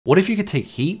What if you could take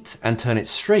heat and turn it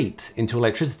straight into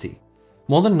electricity?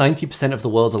 More than 90% of the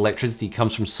world's electricity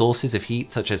comes from sources of heat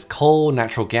such as coal,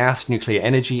 natural gas, nuclear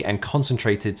energy, and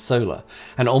concentrated solar.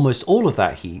 And almost all of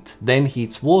that heat then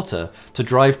heats water to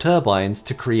drive turbines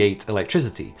to create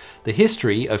electricity. The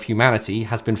history of humanity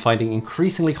has been finding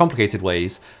increasingly complicated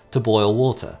ways to boil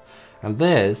water. And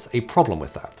there's a problem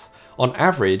with that. On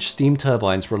average, steam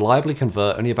turbines reliably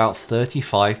convert only about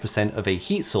 35% of a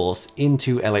heat source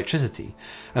into electricity,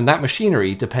 and that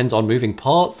machinery depends on moving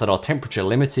parts that are temperature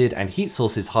limited, and heat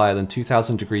sources higher than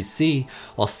 2000 degrees C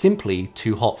are simply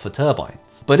too hot for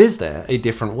turbines. But is there a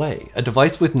different way? A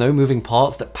device with no moving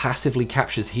parts that passively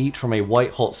captures heat from a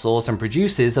white hot source and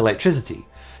produces electricity?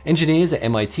 Engineers at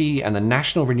MIT and the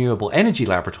National Renewable Energy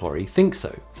Laboratory think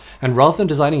so. And rather than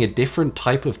designing a different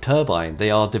type of turbine,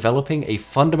 they are developing a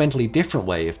fundamentally different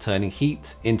way of turning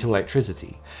heat into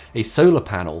electricity, a solar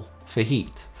panel for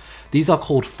heat. These are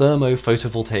called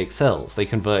thermophotovoltaic cells. They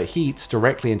convert heat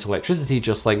directly into electricity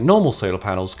just like normal solar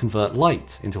panels convert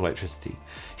light into electricity.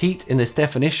 Heat in this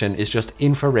definition is just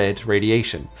infrared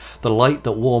radiation, the light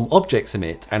that warm objects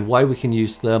emit, and why we can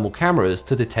use thermal cameras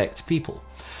to detect people.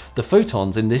 The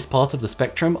photons in this part of the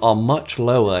spectrum are much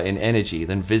lower in energy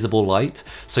than visible light,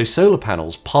 so solar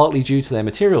panels, partly due to their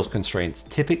materials constraints,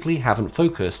 typically haven't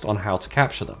focused on how to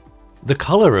capture them. The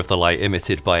color of the light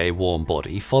emitted by a warm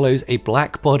body follows a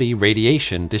black body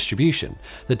radiation distribution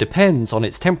that depends on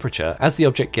its temperature. As the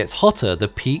object gets hotter, the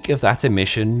peak of that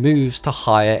emission moves to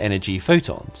higher energy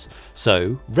photons.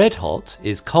 So red hot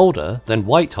is colder than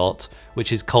white hot,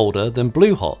 which is colder than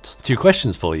blue hot. 2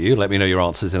 questions for you, let me know your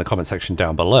answers in the comment section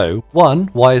down below. 1,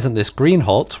 why isn't this green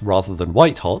hot rather than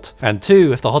white hot? And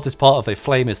 2, if the hottest part of a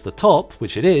flame is the top,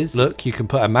 which it is, look, you can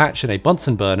put a match in a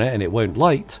Bunsen burner and it won't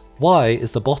light. Why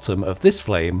is the bottom of this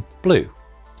flame blue?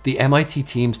 The MIT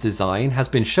team's design has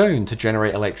been shown to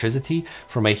generate electricity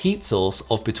from a heat source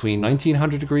of between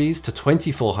 1900 degrees to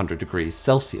 2400 degrees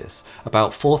Celsius,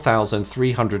 about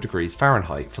 4300 degrees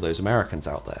Fahrenheit for those Americans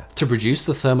out there. To produce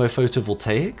the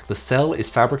thermophotovoltaic, the cell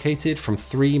is fabricated from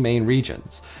 3 main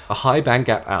regions: a high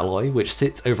bandgap alloy which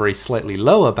sits over a slightly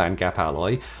lower bandgap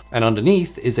alloy, and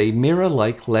underneath is a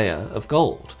mirror-like layer of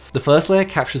gold. The first layer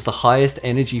captures the highest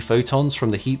energy photons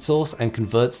from the heat source and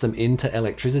converts them into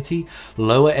electricity.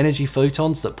 Lower energy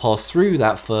photons that pass through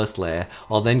that first layer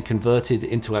are then converted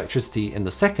into electricity in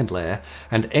the second layer,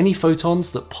 and any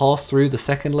photons that pass through the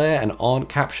second layer and aren't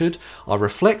captured are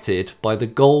reflected by the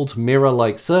gold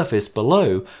mirror-like surface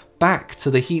below back to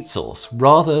the heat source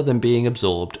rather than being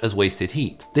absorbed as wasted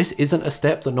heat. This isn't a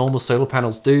step that normal solar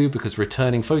panels do because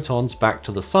returning photons back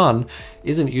to the sun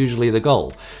isn't usually the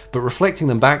goal, but reflecting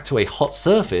them back to a hot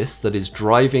surface that is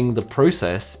driving the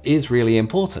process is really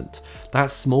important.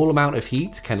 That small amount of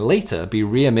heat can later be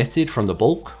re-emitted from the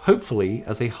bulk, hopefully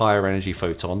as a higher energy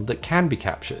photon that can be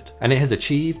captured. And it has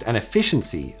achieved an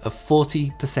efficiency of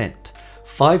 40%.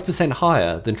 5%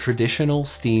 higher than traditional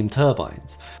steam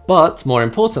turbines. But more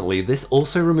importantly, this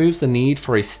also removes the need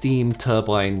for a steam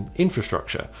turbine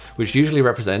infrastructure, which usually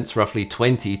represents roughly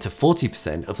 20 to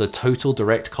 40% of the total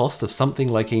direct cost of something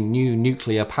like a new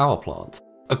nuclear power plant.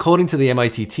 According to the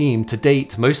MIT team, to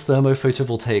date, most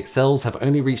thermophotovoltaic cells have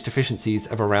only reached efficiencies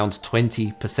of around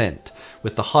 20%,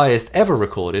 with the highest ever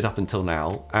recorded up until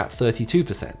now at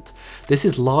 32%. This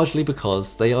is largely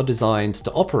because they are designed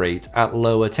to operate at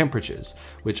lower temperatures,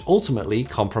 which ultimately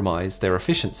compromise their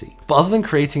efficiency. But other than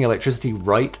creating electricity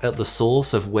right at the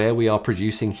source of where we are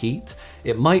producing heat,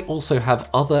 it might also have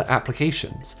other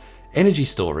applications. Energy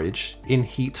storage in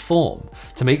heat form,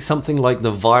 to make something like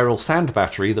the viral sand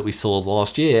battery that we saw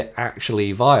last year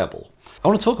actually viable. I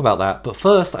want to talk about that, but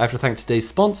first I have to thank today's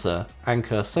sponsor,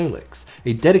 Anker Solix,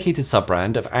 a dedicated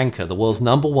sub-brand of Anker, the world's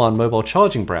 #1 mobile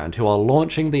charging brand, who are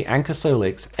launching the Anker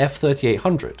Solix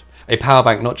F3800. A power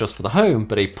bank not just for the home,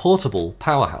 but a portable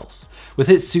powerhouse. With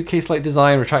its suitcase-like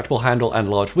design, retractable handle, and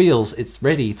large wheels, it's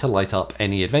ready to light up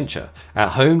any adventure.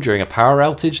 At home, during a power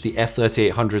outage, the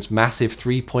F3800's massive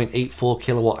 3.84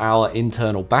 kWh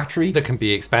internal battery that can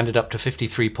be expanded up to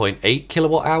 53.8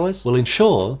 kWh will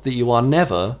ensure that you are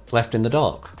never left in the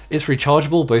dark. It's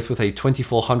rechargeable both with a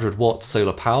 2400 watt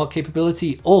solar power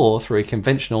capability or through a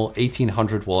conventional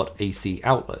 1800 watt AC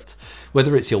outlet.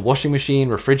 Whether it's your washing machine,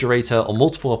 refrigerator, or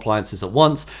multiple appliances at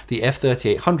once, the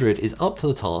F3800 is up to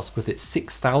the task with its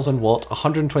 6000 watt,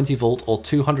 120 volt, or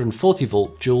 240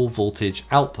 volt dual voltage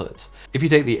output. If you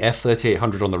take the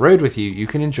F3800 on the road with you, you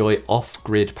can enjoy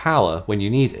off-grid power when you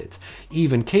need it,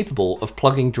 even capable of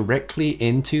plugging directly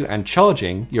into and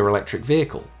charging your electric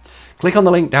vehicle. Click on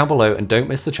the link down below and don't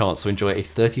miss the chance to enjoy a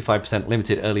 35%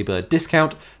 limited early bird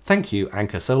discount. Thank you,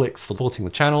 Anker Solix, for supporting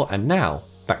the channel, and now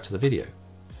back to the video.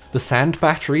 The sand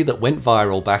battery that went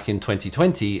viral back in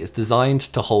 2020 is designed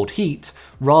to hold heat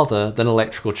rather than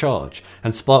electrical charge,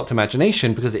 and sparked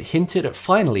imagination because it hinted at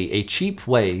finally a cheap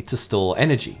way to store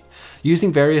energy.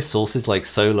 Using various sources like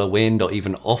solar, wind, or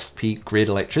even off-peak grid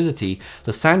electricity,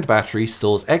 the sand battery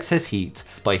stores excess heat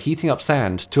by heating up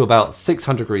sand to about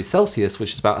 600 degrees Celsius,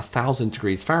 which is about 1000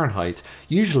 degrees Fahrenheit,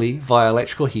 usually via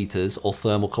electrical heaters or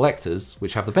thermal collectors,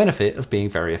 which have the benefit of being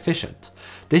very efficient.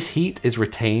 This heat is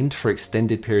retained for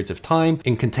extended periods of time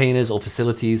in containers or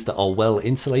facilities that are well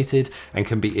insulated and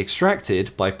can be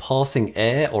extracted by passing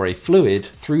air or a fluid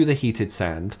through the heated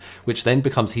sand, which then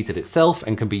becomes heated itself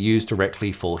and can be used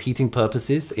directly for heating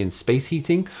purposes in space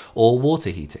heating or water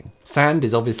heating. Sand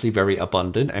is obviously very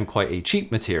abundant and quite a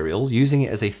cheap material. Using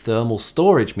it as a thermal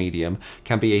storage medium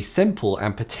can be a simple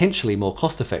and potentially more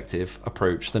cost-effective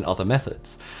approach than other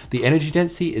methods. The energy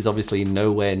density is obviously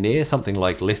nowhere near something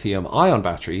like lithium-ion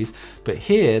batteries, but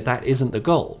here that isn't the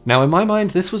goal. Now in my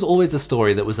mind, this was always a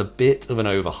story that was a bit of an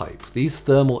overhype. These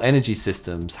thermal energy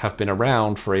systems have been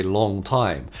around for a long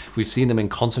time. We've seen them in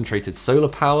concentrated solar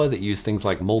power that use things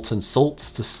like molten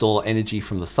salts to store energy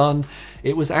from the sun.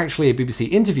 It was actually a BBC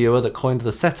interviewer that coined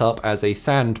the setup as a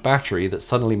sand battery that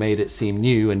suddenly made it seem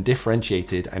new and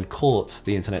differentiated and caught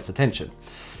the internet's attention.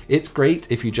 It's great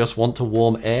if you just want to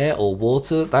warm air or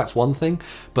water, that's one thing,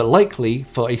 but likely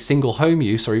for a single home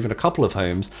use or even a couple of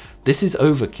homes, this is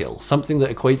overkill, something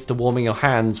that equates to warming your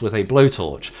hands with a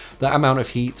blowtorch. That amount of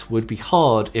heat would be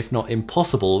hard, if not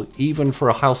impossible, even for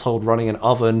a household running an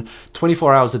oven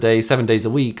 24 hours a day, 7 days a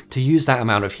week, to use that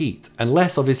amount of heat,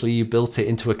 unless obviously you built it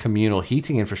into a communal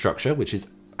heating infrastructure, which is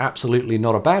absolutely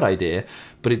not a bad idea,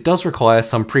 but it does require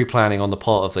some pre-planning on the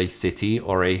part of a city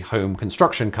or a home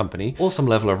construction company, or some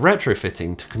level of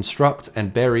retrofitting to construct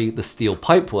and bury the steel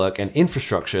pipework and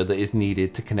infrastructure that is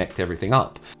needed to connect everything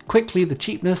up. Quickly, the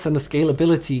cheapness and the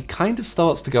scalability kind of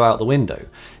starts to go out the window.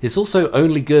 It's also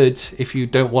only good if you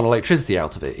don't want electricity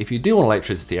out of it. If you do want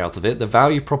electricity out of it, the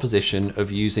value proposition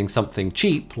of using something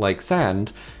cheap like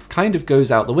sand kind of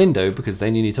goes out the window, because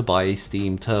then you need to buy a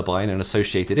steam turbine and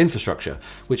associated infrastructure,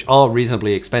 which are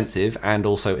reasonably expensive and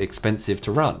also expensive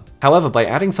to run. However, by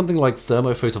adding something like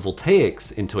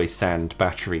thermophotovoltaics into a sand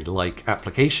battery-like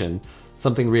application,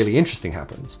 something really interesting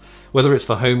happens. Whether it's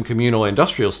for home, communal, or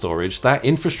industrial storage, that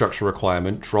infrastructure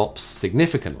requirement drops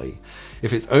significantly.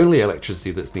 If it's only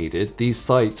electricity that's needed, these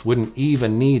sites wouldn't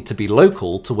even need to be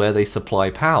local to where they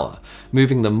supply power,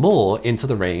 moving them more into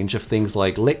the range of things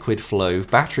like liquid flow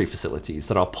battery facilities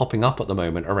that are popping up at the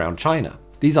moment around China.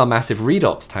 These are massive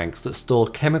redox tanks that store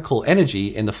chemical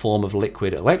energy in the form of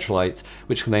liquid electrolytes,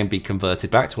 which can then be converted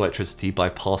back to electricity by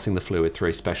passing the fluid through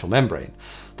a special membrane.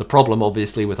 The problem,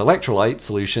 obviously, with electrolyte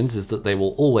solutions is that they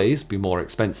will always be more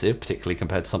expensive, particularly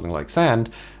compared to something like sand,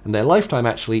 and their lifetime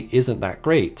actually isn't that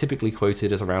great, typically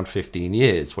quoted as around 15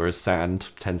 years, whereas sand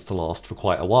tends to last for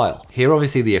quite a while. Here,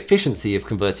 obviously, the efficiency of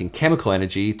converting chemical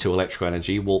energy to electrical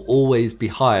energy will always be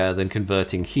higher than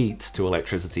converting heat to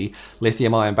electricity.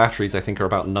 Lithium-ion batteries, I think, are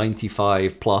about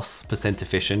 95+%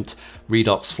 efficient.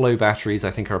 Redox flow batteries,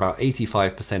 I think, are about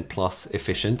 85% plus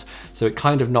efficient, so it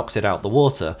kind of knocks it out the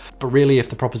water. But really, if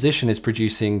the proposition is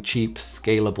producing cheap,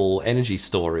 scalable energy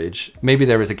storage, maybe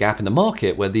there is a gap in the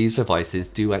market where these devices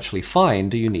do actually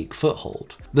find a unique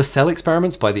foothold. The cell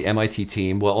experiments by the MIT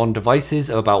team were on devices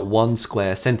of about 1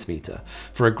 square centimeter.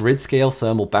 For a grid-scale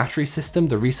thermal battery system,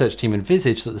 the research team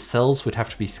envisaged that the cells would have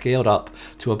to be scaled up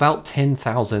to about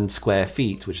 10,000 square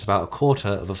feet, which is about a quarter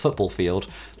of a football field.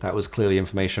 That was clearly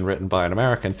information written by an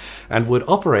American, and would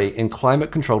operate in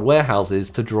climate-controlled warehouses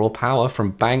to draw power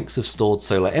from banks of stored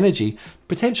solar energy,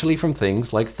 potentially from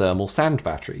things like thermal sand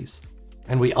batteries.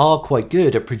 And we are quite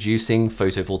good at producing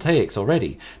photovoltaics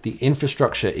already. The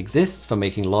infrastructure exists for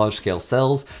making large-scale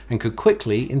cells and could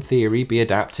quickly, in theory, be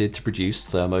adapted to produce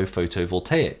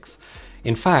thermophotovoltaics.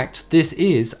 In fact, this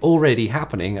is already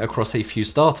happening across a few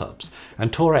startups.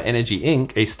 Antora Energy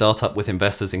Inc., a startup with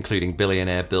investors including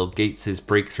billionaire Bill Gates'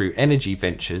 Breakthrough Energy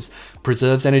Ventures,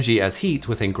 preserves energy as heat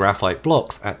within graphite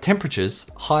blocks at temperatures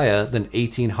higher than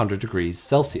 1800 degrees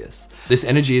Celsius. This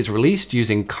energy is released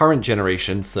using current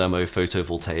generation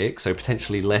thermophotovoltaic, so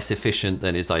potentially less efficient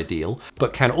than is ideal,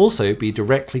 but can also be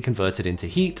directly converted into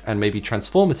heat and may be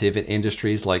transformative in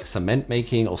industries like cement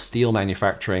making or steel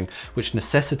manufacturing, which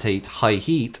necessitate high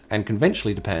heat and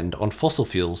conventionally depend on fossil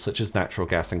fuels such as natural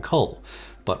gas and coal.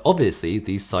 But obviously,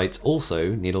 these sites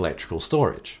also need electrical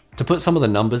storage. To put some of the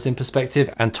numbers in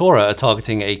perspective, Antora are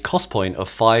targeting a cost point of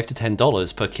 $5 to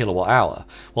 $10 per kilowatt hour,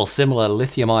 while similar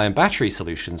lithium-ion battery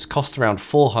solutions cost around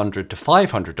 $400 to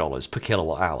 $500 per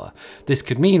kilowatt hour. This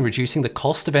could mean reducing the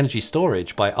cost of energy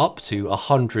storage by up to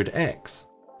 100x.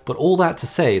 But all that to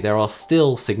say, there are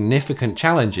still significant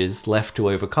challenges left to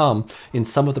overcome in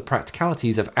some of the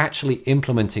practicalities of actually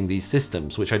implementing these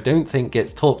systems, which I don't think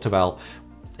gets talked about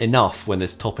enough when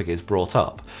this topic is brought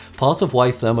up. Part of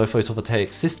why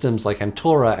thermophotovoltaic systems like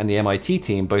Antora and the MIT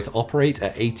team both operate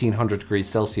at 1800 degrees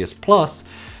Celsius plus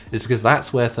is because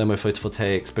that's where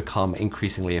thermophotovoltaics become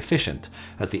increasingly efficient,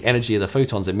 as the energy of the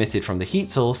photons emitted from the heat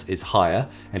source is higher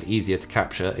and easier to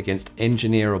capture against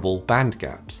engineerable band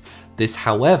gaps. This,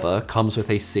 however, comes with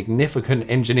a significant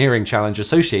engineering challenge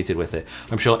associated with it.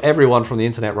 I'm sure everyone from the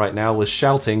internet right now was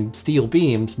shouting steel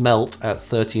beams melt at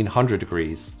 1300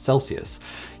 degrees Celsius.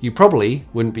 You probably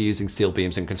wouldn't be using steel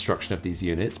beams in construction of these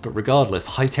units, but regardless,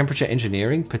 high temperature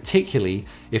engineering, particularly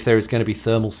if there is going to be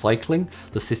thermal cycling,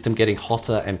 the system getting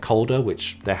hotter and colder,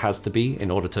 which there has to be in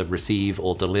order to receive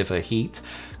or deliver heat,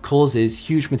 causes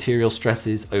huge material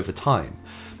stresses over time.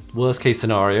 Worst case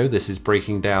scenario, this is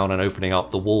breaking down and opening up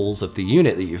the walls of the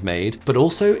unit that you've made, but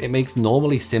also it makes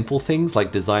normally simple things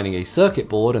like designing a circuit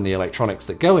board and the electronics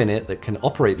that go in it that can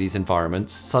operate these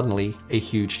environments suddenly a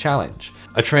huge challenge.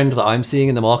 A trend that I'm seeing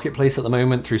in the marketplace at the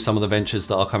moment through some of the ventures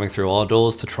that are coming through our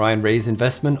doors to try and raise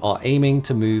investment are aiming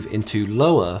to move into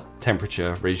lower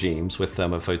temperature regimes with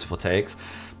thermophotovoltaics,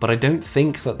 but I don't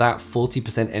think that that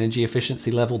 40% energy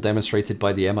efficiency level demonstrated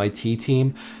by the MIT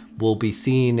team will be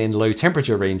seen in low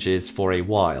temperature ranges for a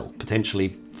while,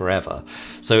 potentially forever.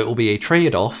 So it will be a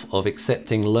trade-off of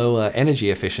accepting lower energy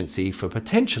efficiency for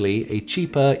potentially a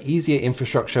cheaper, easier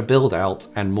infrastructure build-out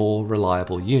and more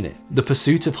reliable unit. The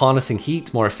pursuit of harnessing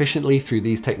heat more efficiently through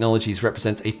these technologies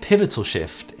represents a pivotal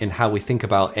shift in how we think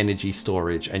about energy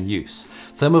storage and use.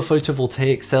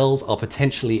 Thermophotovoltaic cells are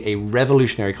potentially a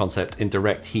revolutionary concept in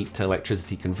direct heat to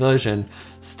electricity conversion.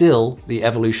 Still, the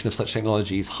evolution of such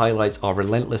technologies highlights our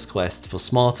relentless quest for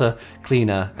smarter,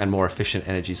 cleaner, and more efficient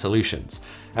energy solutions.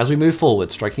 As we move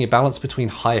forward, striking a balance between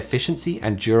high efficiency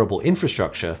and durable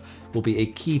infrastructure will be a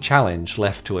key challenge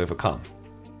left to overcome.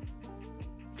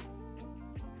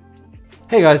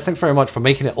 Hey guys, thanks very much for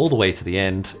making it all the way to the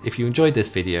end. If you enjoyed this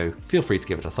video, feel free to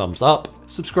give it a thumbs up,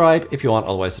 subscribe if you aren't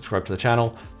otherwise subscribed to the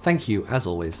channel. Thank you, as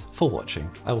always, for watching.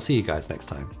 I will see you guys next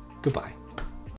time. Goodbye.